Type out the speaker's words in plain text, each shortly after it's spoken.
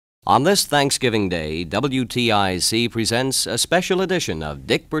On this Thanksgiving Day, WTIC presents a special edition of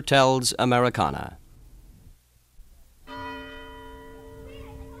Dick Bertel's Americana.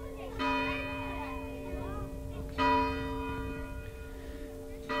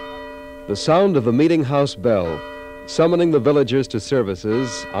 The sound of the meeting house bell, summoning the villagers to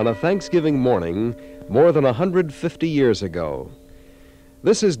services on a Thanksgiving morning more than 150 years ago.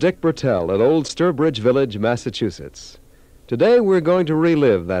 This is Dick Bertel at Old Sturbridge Village, Massachusetts. Today we're going to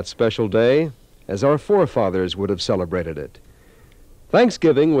relive that special day as our forefathers would have celebrated it.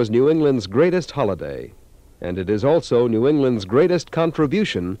 Thanksgiving was New England's greatest holiday, and it is also New England's greatest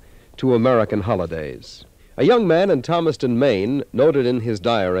contribution to American holidays. A young man in Thomaston, Maine, noted in his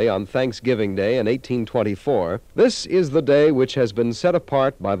diary on Thanksgiving Day in 1824, "This is the day which has been set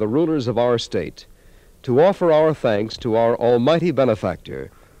apart by the rulers of our state to offer our thanks to our almighty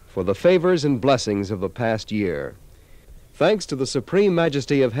benefactor for the favors and blessings of the past year. Thanks to the supreme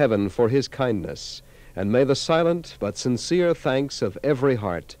majesty of heaven for his kindness, and may the silent but sincere thanks of every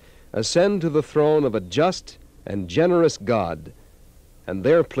heart ascend to the throne of a just and generous God, and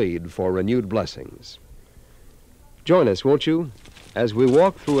there plead for renewed blessings." Join us, won't you, as we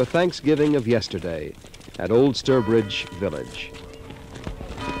walk through a Thanksgiving of yesterday at Old Sturbridge Village.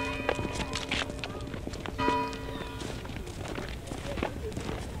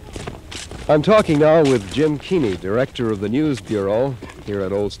 I'm talking now with Jim Keeney, director of the News Bureau here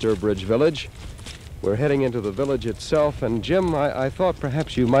at Old Sturbridge Village. We're heading into the village itself, and Jim, I thought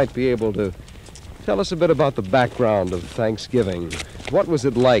perhaps you might be able to tell us a bit about the background of Thanksgiving. What was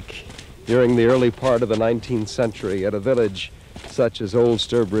it like during the early part of the 19th century at a village such as Old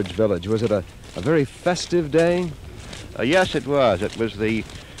Sturbridge Village? Was it a very festive day? Yes, it was. It was the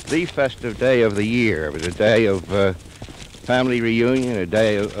festive day of the year. It was a day of family reunion, a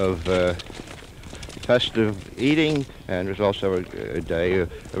day of festive eating, and it was also a day, a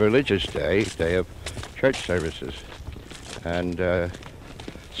religious day, a day of church services, and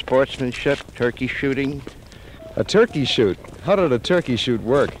sportsmanship, turkey shooting. A turkey shoot? How did a turkey shoot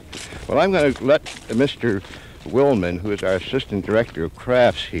work? Well, I'm going to let Mr. Willman, who is our assistant director of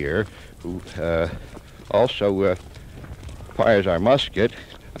crafts here, who also fires our musket,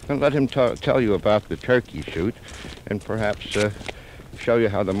 I'm going to let him tell you about the turkey shoot and perhaps show you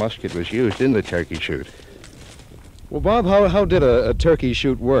how the musket was used in the turkey shoot. Well, Bob, how did a turkey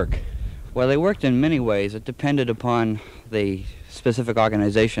shoot work? Well, they worked in many ways. It depended upon the specific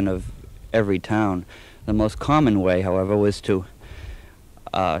organization of every town. The most common way, however, was to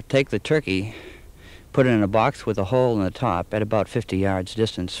take the turkey, put it in a box with a hole in the top at about 50 yards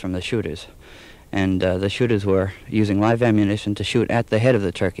distance from the shooters. And the shooters were using live ammunition to shoot at the head of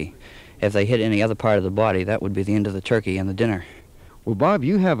the turkey. If they hit any other part of the body, that would be the end of the turkey and the dinner. Well, Bob,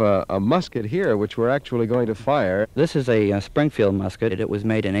 you have a musket here which we're actually going to fire. This is a Springfield musket. It was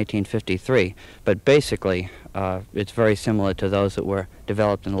made in 1853, but basically it's very similar to those that were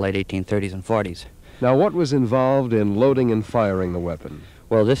developed in the late 1830s and 40s. Now, what was involved in loading and firing the weapon?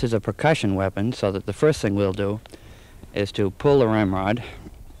 Well, this is a percussion weapon, so that the first thing we'll do is to pull the ramrod.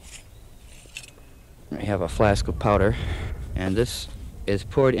 We have a flask of powder, and this is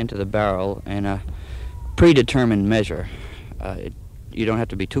poured into the barrel in a predetermined measure. You don't have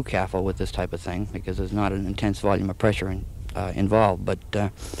to be too careful with this type of thing because there's not an intense volume of pressure involved, but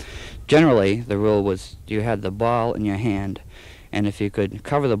generally the rule was you had the ball in your hand, and if you could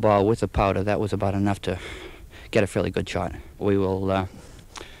cover the ball with the powder, that was about enough to get a fairly good shot. We will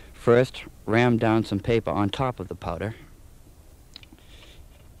first ram down some paper on top of the powder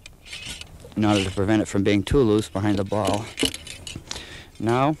in order to prevent it from being too loose behind the ball.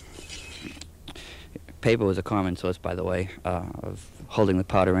 Now, paper was a common source, by the way, of holding the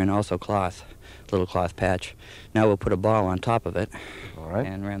powder in, also cloth, little cloth patch. Now we'll put a ball on top of it. All right.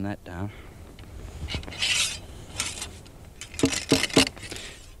 And ram that down.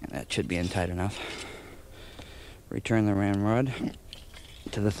 And that should be in tight enough. Return the ramrod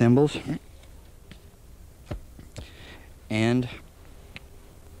to the thimbles. And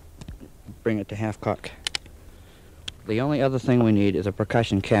bring it to half cock. The only other thing we need is a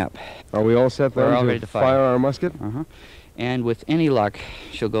percussion cap. Are we all set there? We're all ready to fire our musket? Uh-huh. And with any luck,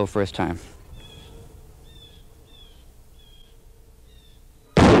 she'll go first time.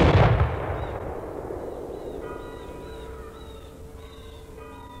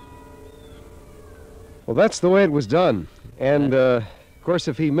 Well, that's the way it was done. And, of course,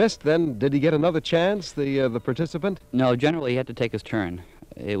 if he missed, then did he get another chance, the participant? No, generally he had to take his turn.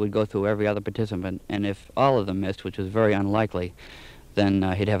 It would go through every other participant, and if all of them missed, which was very unlikely, then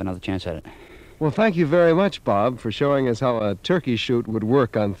he'd have another chance at it. Well, thank you very much, Bob, for showing us how a turkey shoot would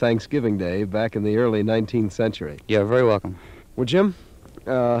work on Thanksgiving Day back in the early 19th century. You're very welcome. Well, Jim,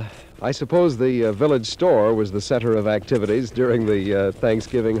 I suppose the village store was the center of activities during the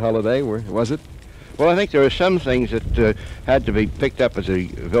Thanksgiving holiday, was it? Well, I think there were some things that had to be picked up at the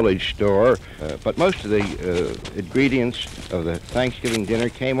village store, but most of the ingredients of the Thanksgiving dinner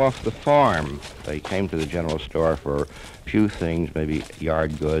came off the farm. They came to the general store for a few things, maybe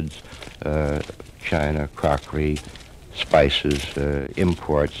yard goods, china, crockery, spices,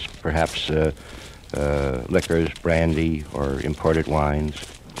 imports, perhaps liquors, brandy, or imported wines.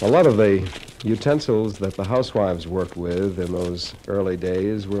 A lot of the utensils that the housewives worked with in those early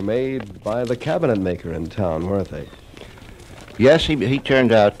days were made by the cabinet maker in town, weren't they? Yes, he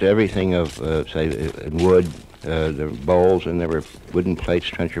turned out everything of, say, wood, the bowls, and there were wooden plates,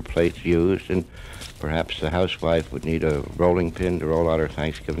 trencher plates used, and perhaps the housewife would need a rolling pin to roll out her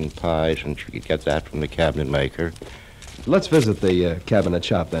Thanksgiving pies, and she could get that from the cabinet maker. Let's visit the cabinet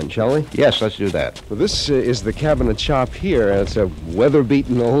shop then, shall we? Yes, let's do that. Well, this is the cabinet shop here. It's a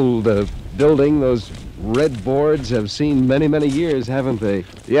weather-beaten old building. Those red boards have seen many, many years, haven't they?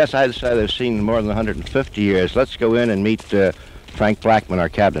 Yes, I'd say they've seen more than 150 years. Let's go in and meet Frank Blackman, our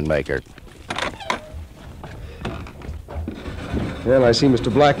cabinet maker. Well, I see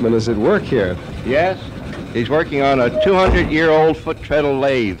Mr. Blackman is at work here. Yes, he's working on a 200-year-old foot treadle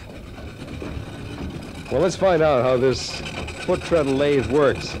lathe. Well, let's find out how this foot treadle lathe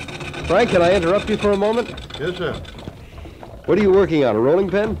works. Frank, can I interrupt you for a moment? Yes, sir. What are you working on, a rolling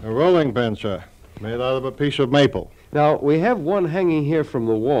pin? A rolling pin, sir, made out of a piece of maple. Now, we have one hanging here from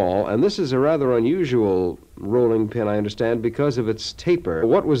the wall, and this is a rather unusual rolling pin, I understand, because of its taper.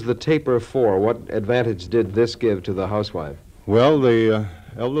 What was the taper for? What advantage did this give to the housewife? Well, the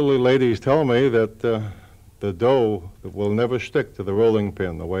elderly ladies tell me that the dough will never stick to the rolling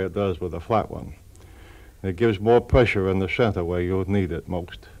pin the way it does with a flat one. It gives more pressure in the center where you would need it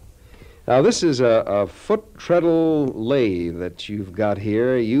most. Now, this is a foot treadle lathe that you've got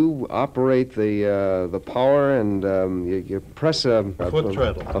here. You operate the power and you press a foot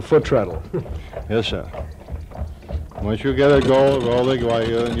treadle. A foot treadle. Yes, sir. Once you get it rolling while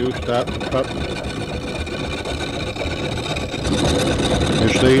you start up. You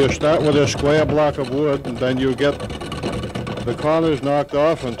see, you start with a square block of wood, and then you get the corners knocked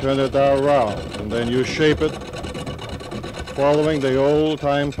off and turn it down round. And then you shape it following the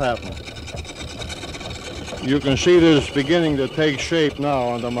old-time pattern. You can see this beginning to take shape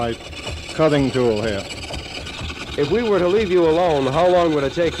now under my cutting tool here. If we were to leave you alone, how long would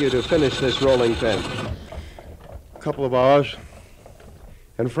it take you to finish this rolling pin? A couple of hours.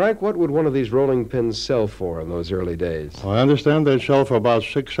 And Frank, what would one of these rolling pins sell for in those early days? Well, I understand they'd sell for about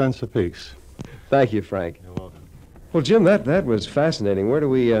 6 cents apiece. Thank you, Frank. You're welcome. Well, Jim, that was fascinating. Where do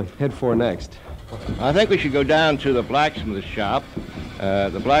we head for next? I think we should go down to the blacksmith shop.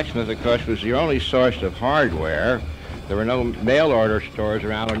 The blacksmith, of course, was the only source of hardware. There were no mail-order stores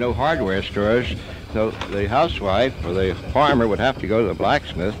around or no hardware stores, so the housewife or the farmer would have to go to the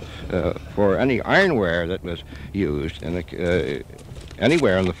blacksmith for any ironware that was used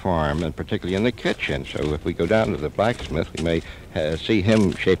anywhere on the farm, and particularly in the kitchen. So if we go down to the blacksmith, we may see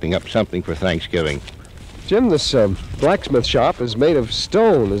him shaping up something for Thanksgiving. Jim, this blacksmith shop is made of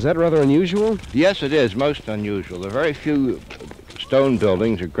stone. Is that rather unusual? Yes, it is, most unusual. There are very few stone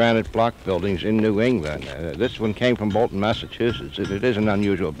buildings or granite block buildings in New England. This one came from Bolton, Massachusetts. It is an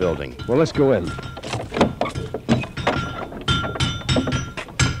unusual building. Well, let's go in.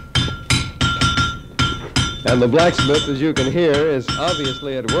 And the blacksmith, as you can hear, is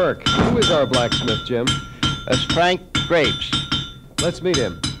obviously at work. Who is our blacksmith, Jim? That's Frank Grapes. Let's meet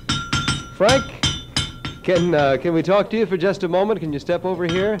him. Frank, can we talk to you for just a moment? Can you step over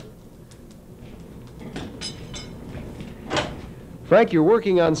here? Frank, you're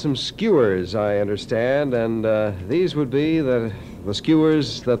working on some skewers, I understand, and these would be the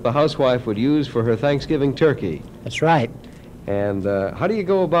skewers that the housewife would use for her Thanksgiving turkey. That's right. And how do you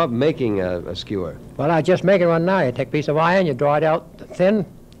go about making a skewer? Well, I just make it one now. You take a piece of iron, you draw it out thin,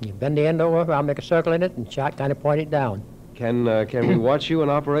 you bend the end over, I'll make a circle in it, and kind of point it down. Can we watch you in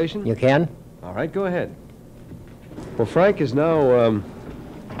operation? You can. All right, go ahead. Well, Frank is now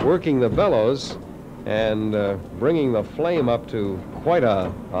working the bellows and bringing the flame up to quite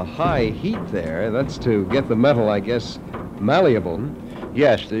a high heat there. That's to get the metal, I guess, malleable.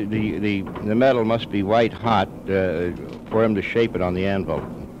 Yes, the metal must be white hot for him to shape it on the anvil.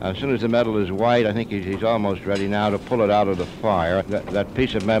 As soon as the metal is white, I think he's almost ready now to pull it out of the fire. That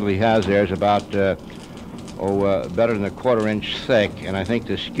piece of metal he has there is about better than a 1/4 inch thick, and I think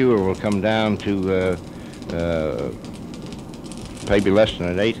the skewer will come down to maybe less than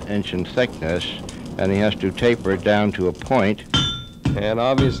an 1/8 inch in thickness, and he has to taper it down to a point. And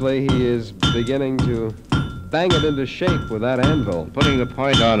obviously he is beginning to bang it into shape with that anvil. Putting the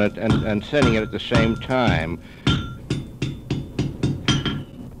point on it and setting it at the same time.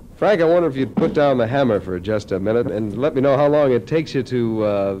 Frank, I wonder if you'd put down the hammer for just a minute and let me know how long it takes you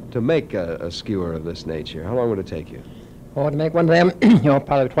to make a skewer of this nature. How long would it take you? Oh, to make one of them,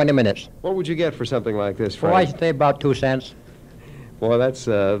 probably 20 minutes. What would you get for something like this, Frank? Oh, I should say about 2 cents. Boy, that's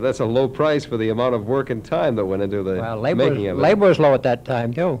a low price for the amount of work and time that went into the making of it. Labor was low at that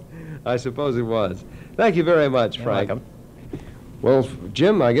time, too. I suppose it was. Thank you very much, Frank. You're welcome. Well,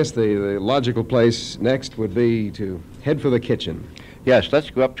 Jim, I guess the logical place next would be to head for the kitchen. Yes, let's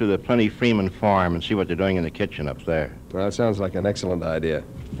go up to the Plenty Freeman farm and see what they're doing in the kitchen up there. Well, that sounds like an excellent idea.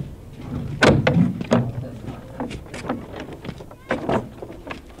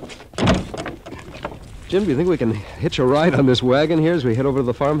 Jim, do you think we can hitch a ride on this wagon here as we head over to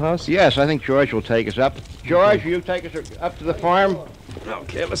the farmhouse? Yes, I think George will take us up. George, will you take us up to the farm?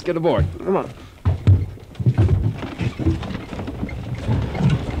 Okay, let's get aboard. Come on.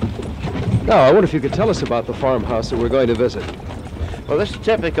 Now, I wonder if you could tell us about the farmhouse that we're going to visit. Well, this is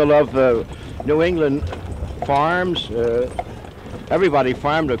typical of New England farms. Everybody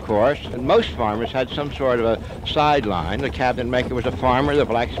farmed, of course, and most farmers had some sort of a sideline. The cabinet maker was a farmer, the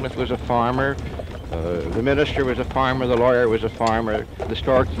blacksmith was a farmer, the minister was a farmer, the lawyer was a farmer, the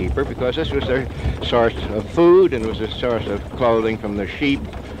storekeeper, because this was their source of food and was a source of clothing from the sheep,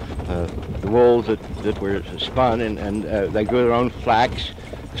 the wools that were spun, and they grew their own flax.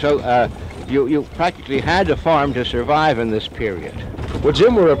 So you practically had to farm to survive in this period. Well,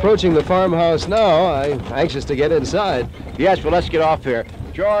 Jim, we're approaching the farmhouse now. I'm anxious to get inside. Yes, well, let's get off here.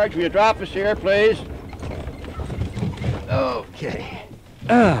 George, will you drop us here, please? Okay.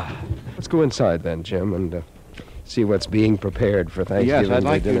 Let's go inside then, Jim, and see what's being prepared for Thanksgiving Yes, I'd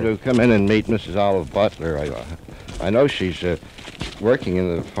like dinner. you to come in and meet Mrs. Olive Butler. I know she's working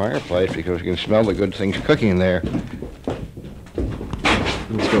in the fireplace because you can smell the good things cooking there.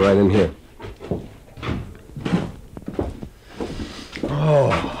 Let's go right in here.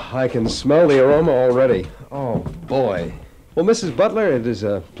 Oh, I can smell the aroma already. Oh, boy. Well, Mrs. Butler, it is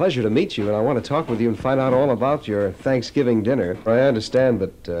a pleasure to meet you, and I want to talk with you and find out all about your Thanksgiving dinner. I understand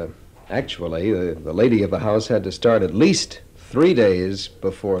that, actually, the lady of the house had to start at least 3 days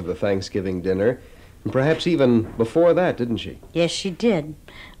before the Thanksgiving dinner, and perhaps even before that, didn't she? Yes, she did.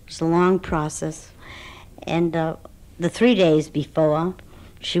 It was a long process. And the 3 days before,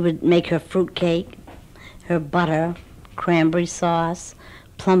 she would make her fruit cake, her butter, cranberry sauce,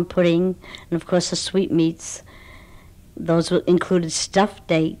 plum pudding, and of course the sweetmeats. Those included stuffed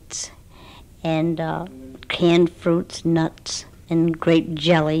dates and canned fruits, nuts, and grape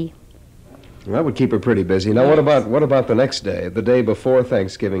jelly. Well, that would keep her pretty busy. Now, Yes. what about the next day, the day before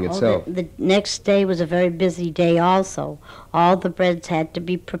Thanksgiving itself? The next day was a very busy day also. All the breads had to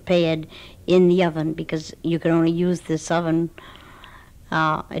be prepared in the oven because you could only use this oven.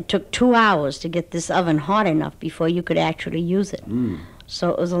 It took 2 hours to get this oven hot enough before you could actually use it. So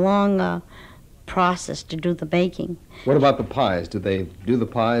it was a long process to do the baking. What about the pies? Did they do the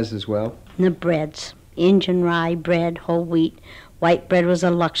pies as well? And the breads, Indian rye bread, whole wheat. White bread was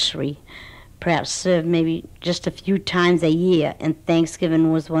a luxury, perhaps served maybe just a few times a year, and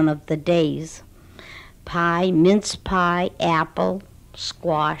Thanksgiving was one of the days. Pie, mince pie, apple,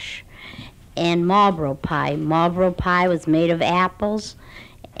 squash, and Marlboro pie. Marlboro pie was made of apples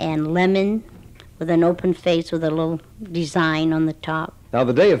and lemon with an open face with a little design on the top. Now,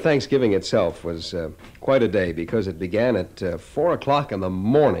 the day of Thanksgiving itself was quite a day because it began at 4 o'clock in the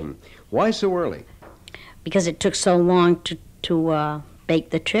morning. Why so early? Because it took so long to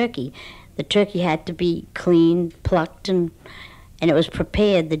bake the turkey. The turkey had to be cleaned, plucked, and it was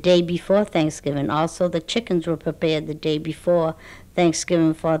prepared the day before Thanksgiving. Also, the chickens were prepared the day before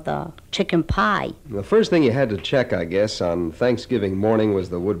Thanksgiving for the chicken pie. The first thing you had to check, I guess, on Thanksgiving morning was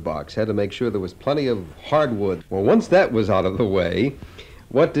the wood box. Had to make sure there was plenty of hardwood. Well, once that was out of the way,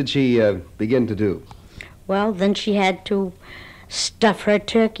 what did she begin to do? Well, then she had to stuff her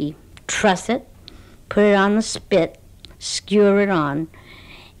turkey, truss it, put it on the spit, skewer it on,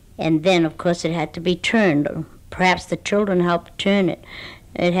 and then, of course, it had to be turned. Perhaps the children helped turn it.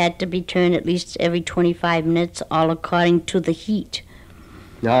 It had to be turned at least every 25 minutes, all according to the heat.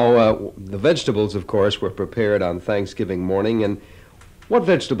 Now, the vegetables, of course, were prepared on Thanksgiving morning, and what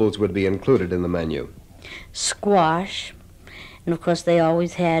vegetables would be included in the menu? Squash, and of course they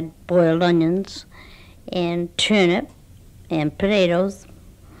always had boiled onions, and turnip, and potatoes,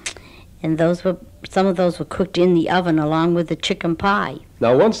 and some of those were cooked in the oven along with the chicken pie.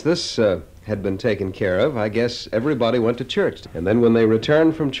 Now, once this had been taken care of, I guess everybody went to church. And then when they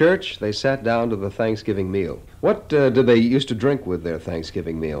returned from church, they sat down to the Thanksgiving meal. What did they used to drink with their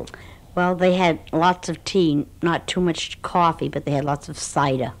Thanksgiving meal? Well, they had lots of tea, not too much coffee, but they had lots of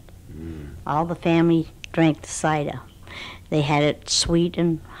cider. All the family drank the cider. They had it sweet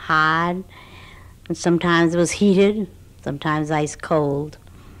and hard, and sometimes it was heated, sometimes ice cold.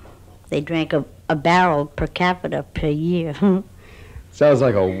 They drank a barrel per capita per year. Sounds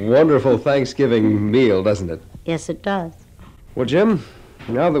like a wonderful Thanksgiving meal, doesn't it? Yes, it does. Well, Jim,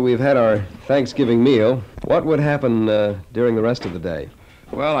 now that we've had our Thanksgiving meal, what would happen during the rest of the day?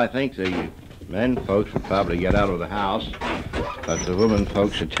 Well, I think the men folks would probably get out of the house, but the women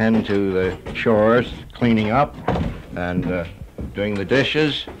folks attend to the chores, cleaning up and doing the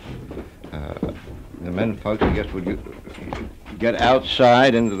dishes. The men folks, I guess, would get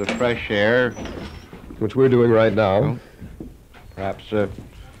outside into the fresh air. Which we're doing right now. Perhaps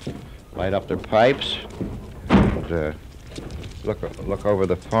light up their pipes, and, look over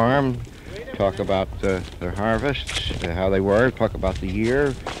the farm, talk about their harvests, how they were, talk about the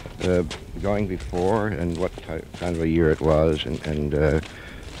year going before and what kind of a year it was, and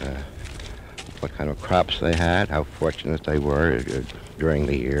what kind of crops they had, how fortunate they were during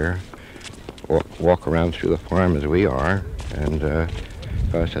the year. Walk around through the farm as we are, and of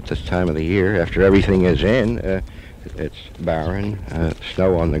course at this time of the year, after everything is in, it's barren,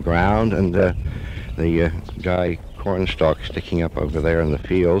 snow on the ground, and the dry corn stalks sticking up over there in the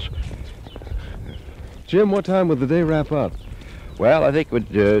fields. Jim, what time would the day wrap up? Well, I think it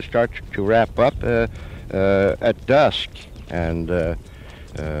would start to wrap up at dusk, and the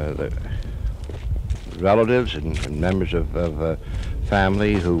relatives and members of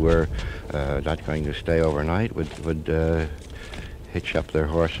family who were not going to stay overnight would hitch up their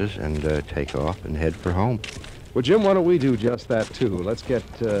horses and take off and head for home. Well, Jim, why don't we do just that, too? Let's get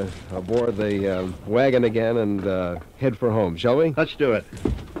aboard the wagon again and head for home, shall we? Let's do it.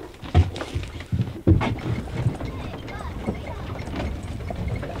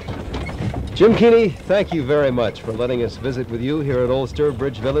 Jim Keeney, thank you very much for letting us visit with you here at Old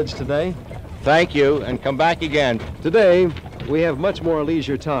Sturbridge Village today. Thank you, and come back again. Today, we have much more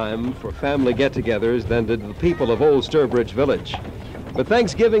leisure time for family get-togethers than did the people of Old Sturbridge Village. But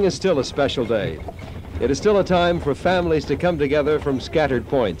Thanksgiving is still a special day. It is still a time for families to come together from scattered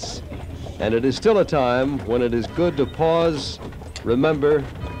points. And it is still a time when it is good to pause, remember,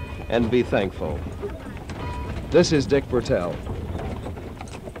 and be thankful. This is Dick Bertel.